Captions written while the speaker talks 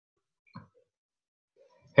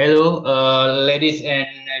Hello, ladies and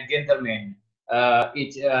gentlemen.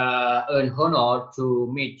 It's an honor to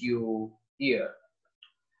meet you here.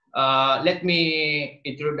 Let me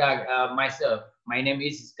introduce myself. My name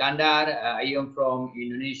is Iskandar. I am from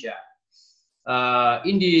Indonesia.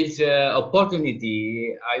 In this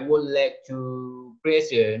opportunity, I would like to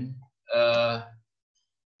present uh,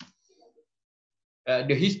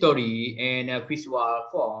 the history and visual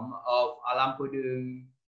form of Alam Peudeung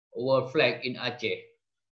World Flag in Aceh.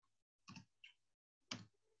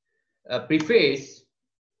 Preface.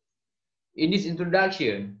 In this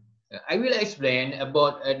introduction, I will explain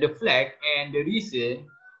about the flag and the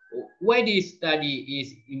reason why this study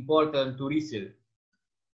is important to research.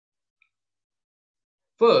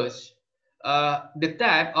 First, the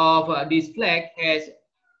type of this flag has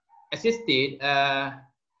existed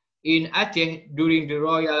in Aceh during the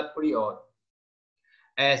royal period,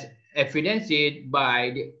 as evidenced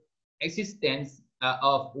by the existence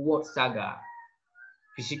of word saga,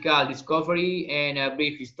 physical discovery, and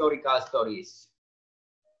brief historical stories.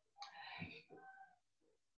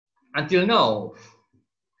 Until now,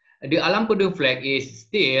 the Alam Peudeung flag is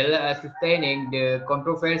still sustaining the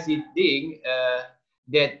controversy thing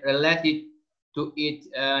that related to its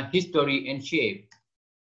history and shape.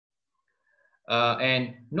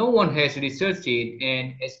 And no one has researched it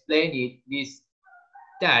and explained it this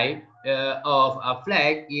type of a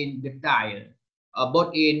flag in detail,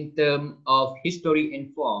 both in terms of history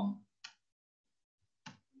and form.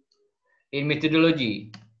 In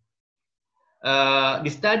methodology, the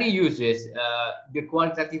study uses the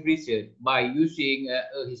qualitative research by using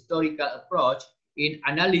a historical approach in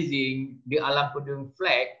analyzing the Alam Peudeung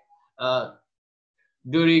flag uh,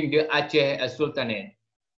 during the Aceh Sultanate.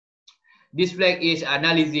 This flag is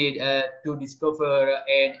analyzed to discover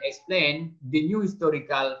and explain the new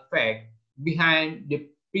historical fact behind the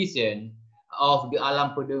presence of the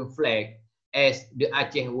Alam Peudeung flag as the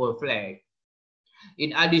Aceh world flag.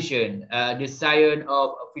 In addition, the science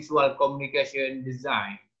of visual communication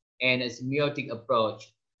design and a semiotic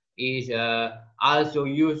approach is also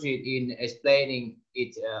used in explaining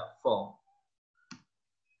its form.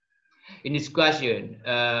 In discussion,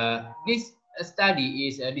 this study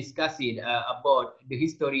is discussing about the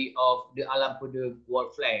history of the Alam Peudeung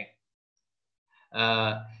world flag.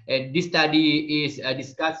 And this study is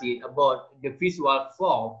discussing about the visual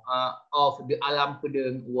form of the Alam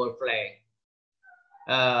Peudeung world flag.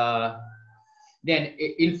 Then,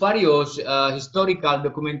 in various historical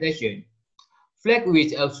documentation, flag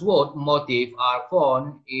with a sword motif are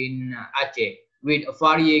found in Aceh with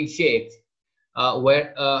varying shapes.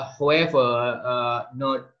 However,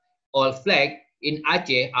 not all flags in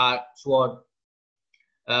Aceh are sword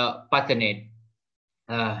patterned.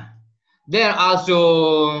 Uh, there are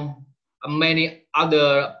also many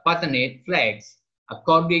other patterned flags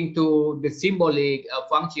according to the symbolic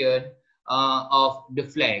function of the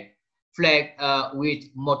flag. Flag with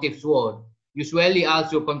motif sword usually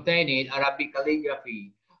also containing Arabic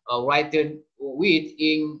calligraphy written with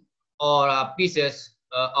ink or pieces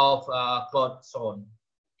of cloth sewn.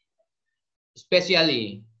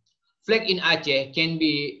 Especially, flag in Aceh can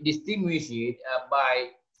be distinguished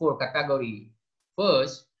by four categories.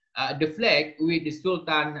 First, the flag with the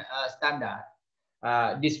Sultan standard.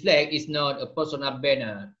 This flag is not a personal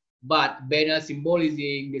banner, but banner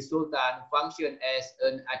symbolizing the Sultan function as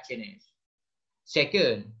an Acehnese.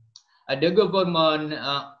 Second, the government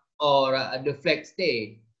or the flag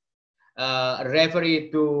state,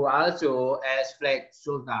 referred to also as flag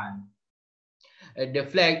Sultan. The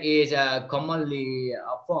flag is commonly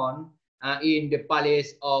found in the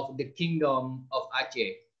palace of the Kingdom of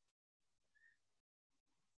Aceh.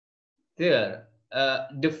 There,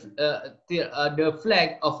 the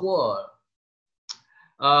flag of war.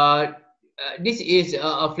 This is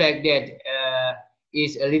a flag that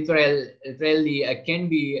is literally can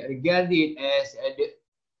be regarded as the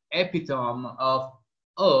epitome of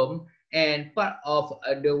arm and part of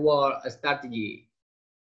the war strategy,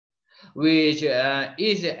 which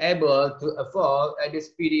is able to evoke the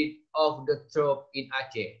spirit of the troop in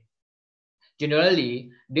Aceh.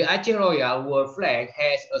 Generally, the Aceh Royal War flag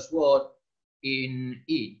has a sword in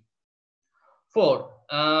it. Fourth,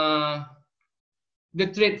 the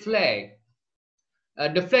trade flag.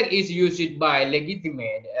 The flag is used by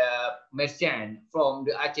legitimate merchants from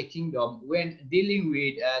the Aceh Kingdom when dealing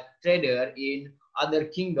with traders in other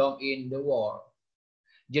kingdoms in the war.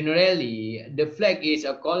 Generally, the flag is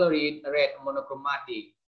a colored red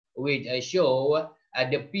monochromatic, which show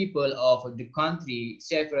the people of the country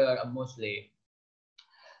several Muslim.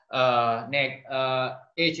 Next,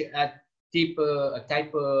 each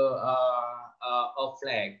type of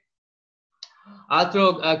flag.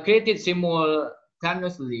 although created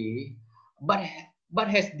simultaneously, but, but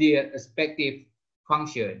has their respective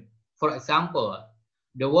function. For example,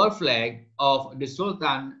 the war flag of the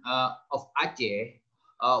Sultan of Aceh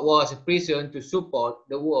was present to support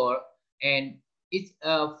the war, and its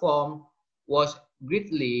form was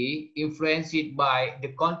greatly influenced by the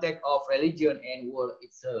context of religion and war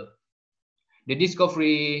itself. The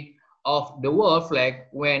discovery of the war flag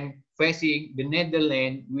when facing the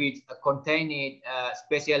Netherlands, which contained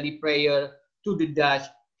especially prior to the Dutch,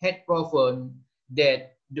 had proven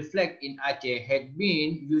that the flag in Aceh had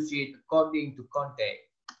been used according to context.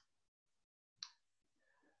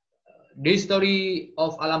 The history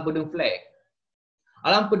of Alam Peudeung flag.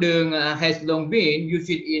 Alam Peudeung has long been used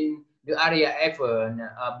in the area even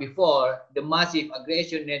before the massive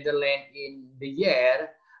aggression Netherlands in the year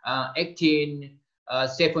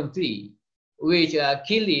 1873, which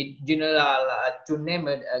killed General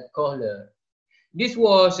Toenemet Kohler. This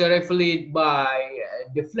was revealed by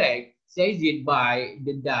the flag seized by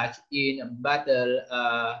the Dutch in Battle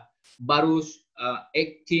Barus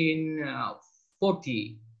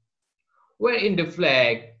 1840, wherein the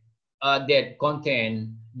flag that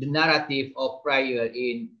contained the narrative of prayer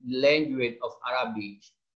in the language of Arabic.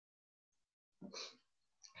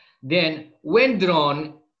 Then, when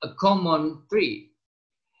drawn a common tree,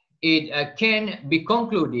 it can be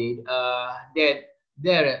concluded that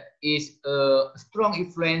there is a strong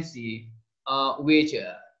influence which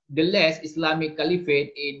the less Islamic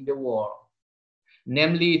caliphate in the world,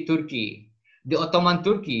 namely Turkey. The Ottoman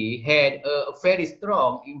Turkey had a very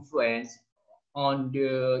strong influence on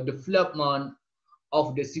the development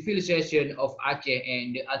of the civilization of Aceh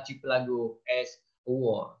and the archipelago as a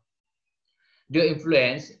whole. The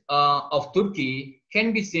influence of Turkey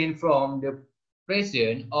can be seen from the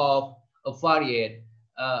presence of a variety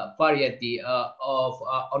of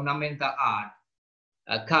ornamental art,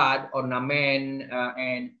 card, ornament,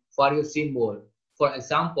 and various symbols. For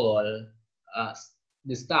example,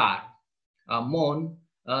 the star, moon,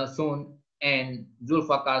 sun, and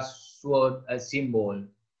Zulfikar sword symbol.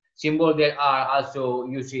 Symbols that are also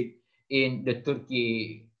used in the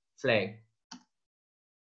Turkey flag.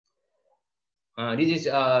 This is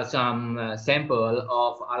some sample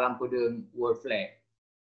of Alam Peudeung world flag.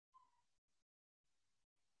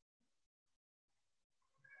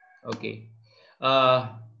 Okay.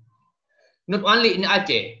 Not only in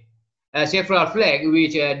Aceh, several flags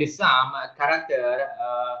which the same character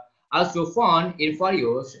also found in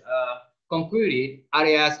various conquered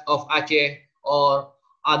areas of Aceh or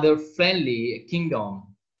other friendly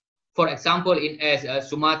kingdom. For example, in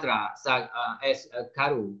Sumatra, as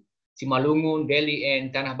Karu, Simalungun, Delhi,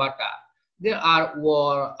 and Tanah Bata, there are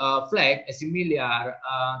war flags similar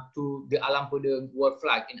to the Alam Peudeung war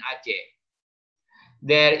flag in Aceh.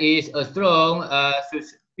 There is a strong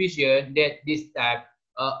suspicion that this type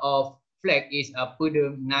of flag is a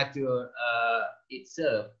Peudeung nature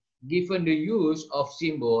itself, given the use of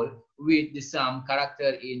symbol with the same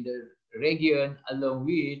character in the region, along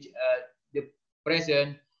with the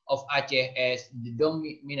presence of Aceh as the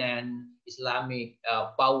dominant Islamic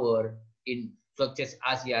power in Southeast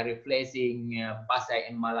Asia, replacing Pasai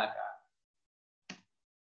and Malacca.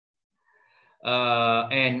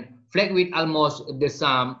 And flag with almost the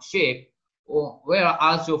same shape were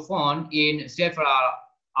also found in several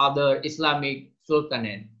other Islamic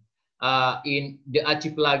sultanates in the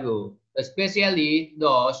archipelago, especially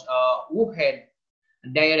those who had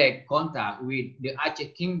direct contact with the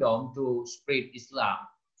Aceh kingdom to spread Islam.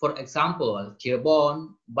 For example,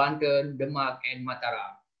 Cirebon, Banten, Demak, and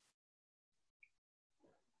Mataram.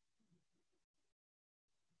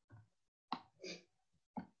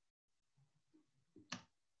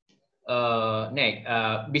 Next,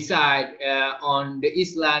 beside on the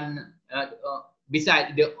island,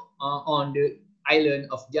 beside the on the island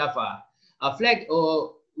of Java, a flag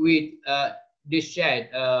with the shade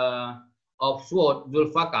of sword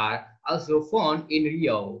Zulfikar also found in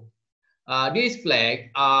Rio. These flags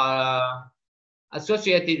are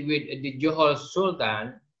associated with the Johor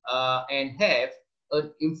Sultan and have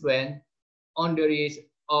an influence on the rest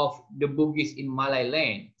of the Bugis in Malay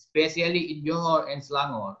land, especially in Johor and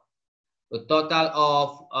Selangor. A total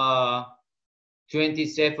of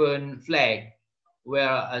 27 flags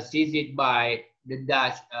were seized by the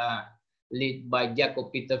Dutch, led by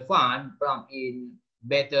Jacob Peter van Bram in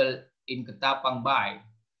battle in Ketapang Bay,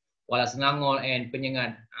 while Selangor and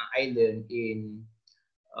Penyengat Island in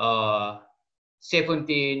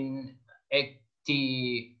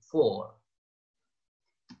 1784.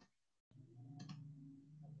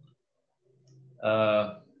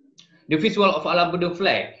 The visual of Alam Peudeung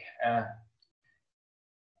flag.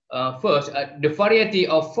 First, the variety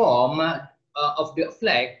of form of the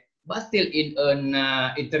flag, but still in an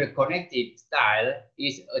interconnected style,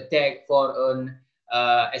 is a tag for an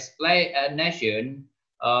explanation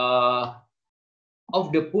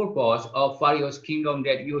of the purpose of various kingdoms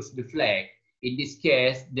that use the flag. In this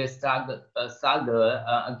case, the struggle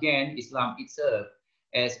against Islam itself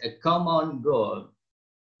as a common goal,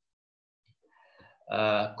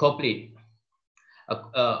 complete.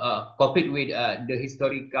 Coupled with the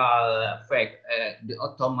historical fact, the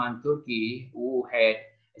Ottoman Turkey, who had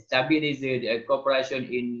established cooperation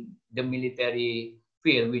in the military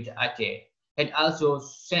field with Aceh, had also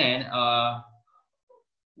sent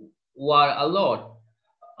war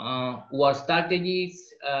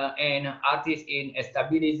strategists and artists in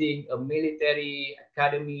establishing a military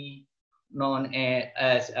academy known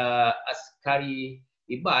as Askari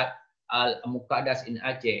Ibad al-Muqaddas in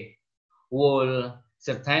Aceh, will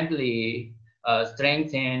certainly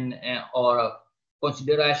strengthen or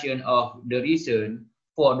consideration of the reason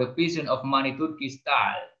for the presence of money Turkey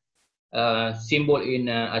style symbol in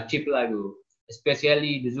archipelago,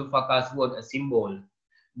 especially the Zulfikar sword symbol,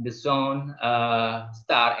 the sun,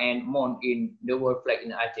 star, and moon in the world flag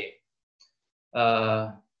in Aceh.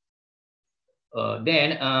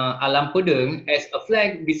 Then Alam Peudeung as a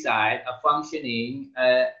flag beside a functioning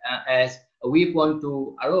as a weapon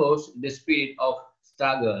to arouse the spirit of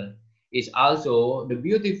struggle is also the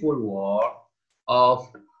beautiful work of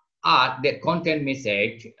art that contain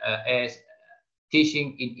message as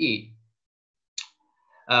teaching in it,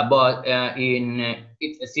 but in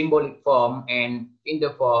its symbolic form and in the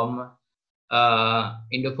form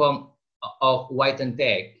of whitened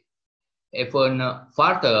tag. Even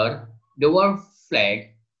further, the word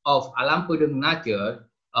flag of Alam Peudeung nature,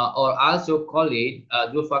 or also called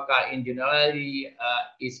Zulfikar in generally,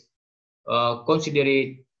 is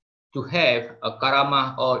considered to have a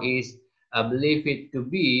karamah or is believed to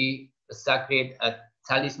be a sacred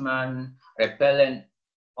talisman, repellent,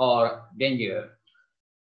 or danger.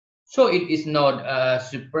 So it is not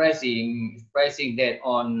surprising that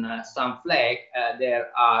on some flag there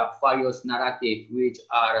are various narratives which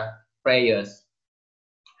are prayers,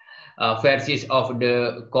 verses of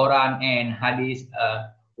the Quran and Hadith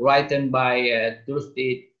written by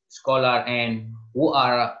trusted scholar and who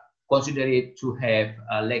are considered to have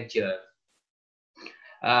lecture.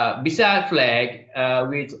 Beside flag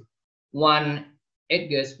with one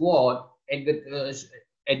edged sword,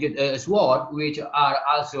 sword, which are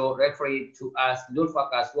also referred to as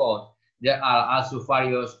Zulfikar sword. There are also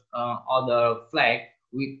various other flags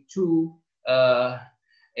with two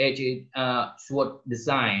edged sword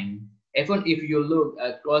design. Even if you look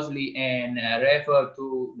closely and refer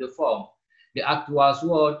to the form, the actual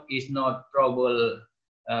sword is not trouble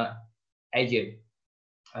edged,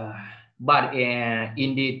 but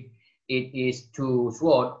indeed it is two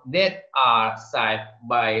swords that are side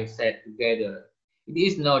by side together. It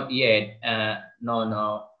is not yet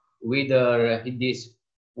known whether this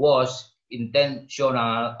was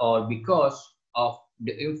intentional or because of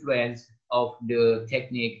the influence of the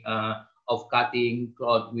technique of cutting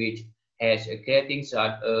cloth, which has creating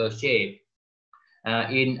such a shape.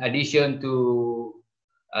 In addition to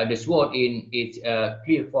the sword in its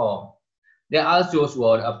clear form, there also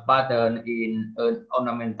sword a pattern in an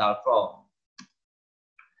ornamental form.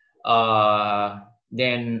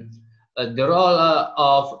 Then the role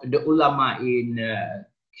of the ulama in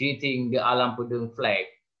creating the Alam Peudeung flag,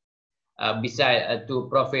 besides to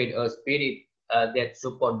provide a spirit that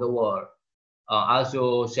support the world,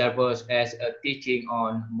 also serves as a teaching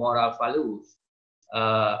on moral values,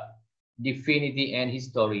 divinity, and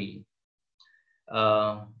history.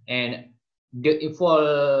 And the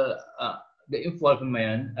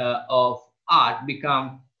involvement of art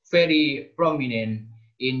become very prominent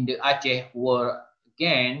in the Aceh war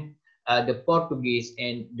again the Portuguese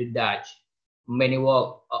and the Dutch. Many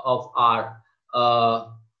works of art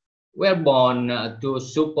were born to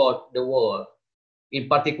support the war. In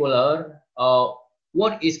particular,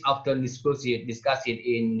 what is often discussed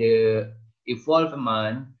in the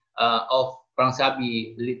involvement of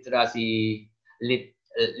Prangsabi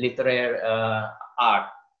literary art,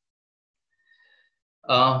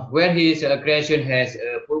 where his creation has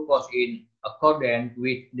a purpose in accordance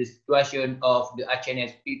with the situation of the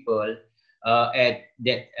Achenese people at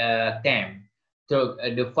that time. So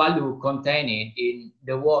the value contained in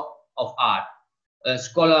the work of art. A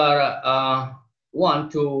scholar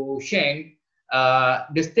want to change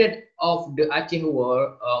the state of the Aceh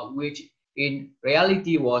war, which in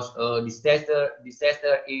reality was a disaster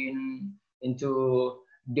into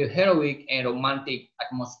the heroic and romantic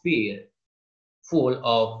atmosphere full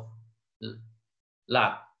of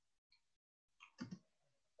luck.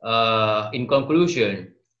 In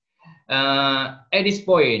conclusion, at this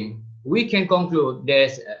point, we can conclude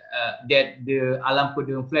that the Alam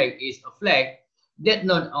Peudeung flag is a flag that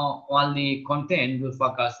not only contains the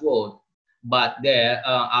Fakas word, but there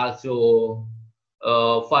are also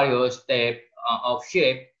various types of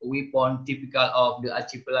shape weapon typical of the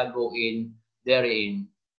archipelago in therein,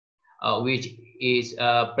 which is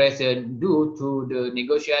present due to the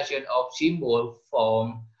negotiation of symbol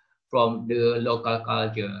from the local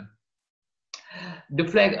culture. The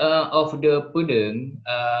flag of the Peudeung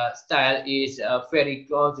style is very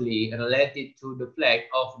closely related to the flag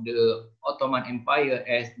of the Ottoman Empire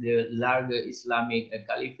as the larger Islamic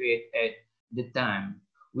caliphate at the time,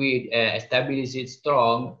 with established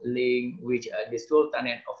strong link with the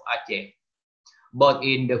Sultanate of Aceh, both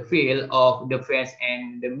in the field of defense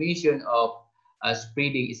and the mission of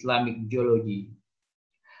spreading Islamic ideology.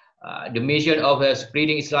 The mission of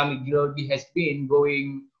spreading Islamic ideology has been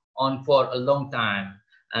going on for a long time,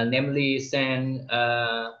 namely since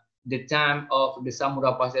the time of the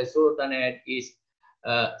Samura Pasha Sultanate is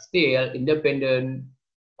still independent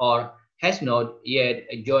or has not yet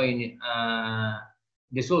joined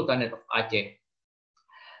the Sultanate of Aceh.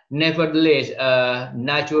 Nevertheless,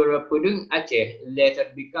 Natural Pudung Aceh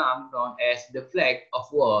later became known as the flag of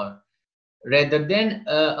war rather than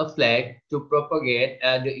a flag to propagate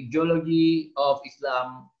the ideology of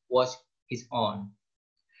Islam was his own.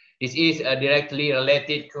 This is directly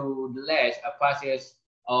related to the last passages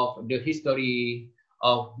of the history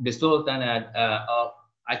of the Sultanate of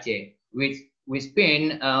Aceh, which we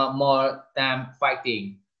spend more time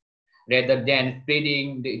fighting rather than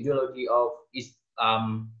spreading the ideology of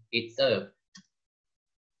Islam itself.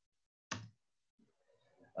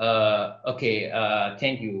 Okay,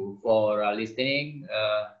 thank you for listening.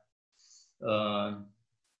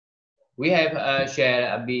 We have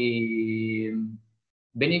shared be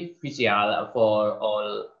beneficial for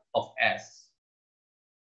all of us.